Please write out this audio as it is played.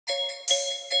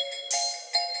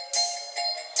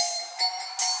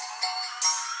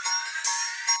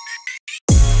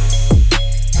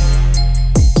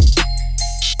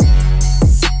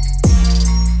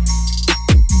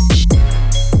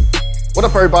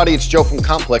up, everybody? It's Joe from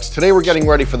Complex. Today we're getting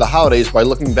ready for the holidays by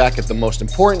looking back at the most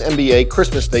important NBA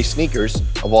Christmas Day sneakers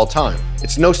of all time.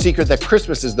 It's no secret that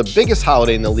Christmas is the biggest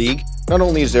holiday in the league. Not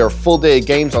only is there a full day of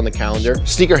games on the calendar,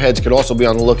 sneakerheads could also be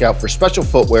on the lookout for special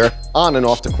footwear on and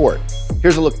off the court.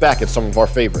 Here's a look back at some of our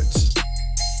favorites.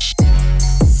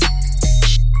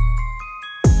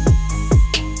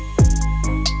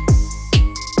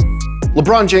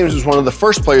 LeBron James was one of the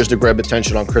first players to grab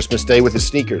attention on Christmas Day with his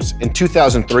sneakers. In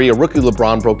 2003, a rookie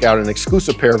LeBron broke out an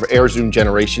exclusive pair of Air Zoom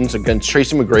Generations against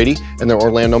Tracy McGrady and the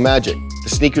Orlando Magic. The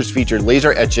sneakers featured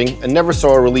laser etching and never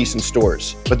saw a release in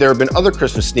stores. But there have been other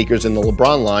Christmas sneakers in the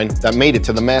LeBron line that made it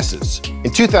to the masses.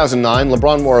 In 2009,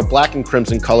 LeBron wore a black and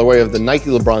crimson colorway of the Nike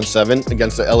LeBron 7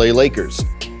 against the LA Lakers.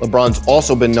 LeBron's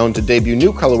also been known to debut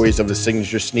new colorways of his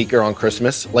signature sneaker on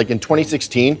Christmas, like in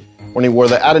 2016, when he wore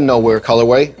the out-of-nowhere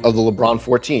colorway of the LeBron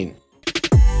 14.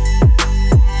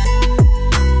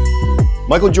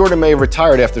 Michael Jordan may have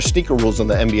retired after sneaker rules in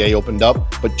the NBA opened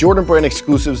up, but Jordan brand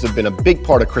exclusives have been a big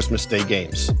part of Christmas Day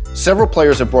games. Several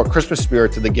players have brought Christmas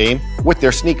spirit to the game with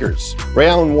their sneakers. Ray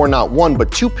Allen wore not one, but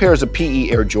two pairs of PE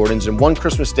Air Jordans in one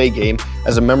Christmas Day game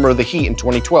as a member of the Heat in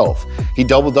 2012. He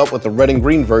doubled up with the red and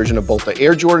green version of both the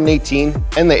Air Jordan 18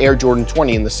 and the Air Jordan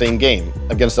 20 in the same game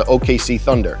against the OKC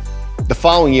Thunder. The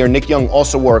following year, Nick Young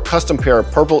also wore a custom pair of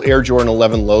purple Air Jordan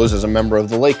 11 lows as a member of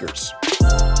the Lakers.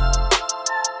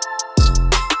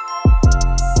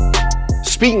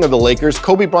 Speaking of the Lakers,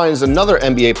 Kobe Bryant is another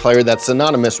NBA player that's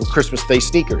synonymous with Christmas Day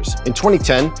sneakers. In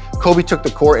 2010, Kobe took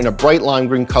the court in a bright lime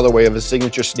green colorway of his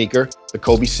signature sneaker, the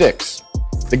Kobe 6.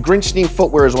 The Grinch-themed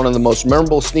footwear is one of the most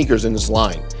memorable sneakers in his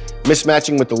line.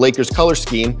 Mismatching with the Lakers' color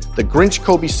scheme, the Grinch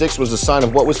Kobe 6 was a sign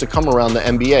of what was to come around the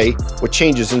NBA with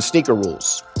changes in sneaker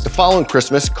rules. The following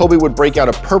Christmas, Kobe would break out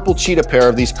a purple cheetah pair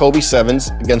of these Kobe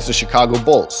 7s against the Chicago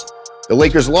Bulls. The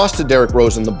Lakers lost to Derrick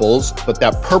Rose and the Bulls, but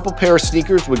that purple pair of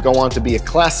sneakers would go on to be a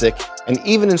classic and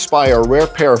even inspire a rare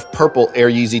pair of purple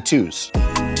Air Yeezy 2s.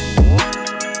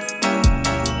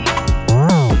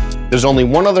 There's only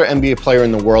one other NBA player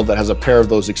in the world that has a pair of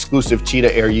those exclusive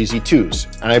Cheetah Air Yeezy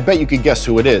 2s, and I bet you could guess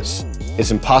who it is.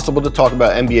 It's impossible to talk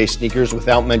about NBA sneakers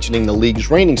without mentioning the league's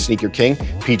reigning sneaker king,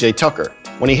 PJ Tucker.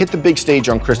 When he hit the big stage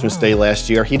on Christmas Day last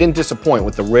year, he didn't disappoint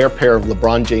with the rare pair of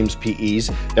LeBron James PEs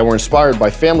that were inspired by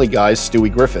Family Guy's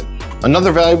Stewie Griffin.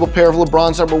 Another valuable pair of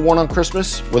LeBrons that were worn on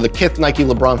Christmas were the Kith Nike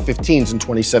LeBron 15s in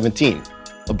 2017.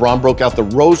 LeBron broke out the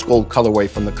rose gold colorway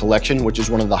from the collection, which is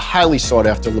one of the highly sought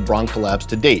after LeBron collabs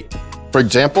to date. For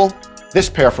example, this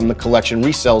pair from the collection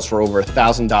resells for over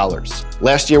 $1,000.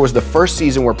 Last year was the first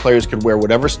season where players could wear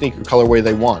whatever sneaker colorway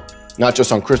they want, not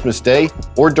just on Christmas Day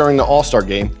or during the All-Star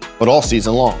game, but all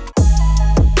season long.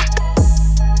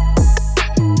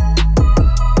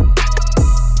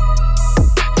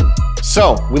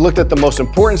 So, we looked at the most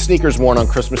important sneakers worn on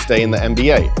Christmas Day in the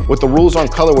NBA. With the rules on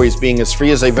colorways being as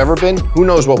free as they've ever been, who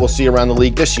knows what we'll see around the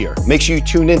league this year. Make sure you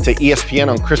tune in to ESPN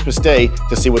on Christmas Day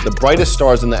to see what the brightest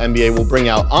stars in the NBA will bring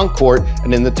out on court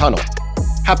and in the tunnel.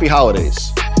 Happy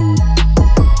holidays.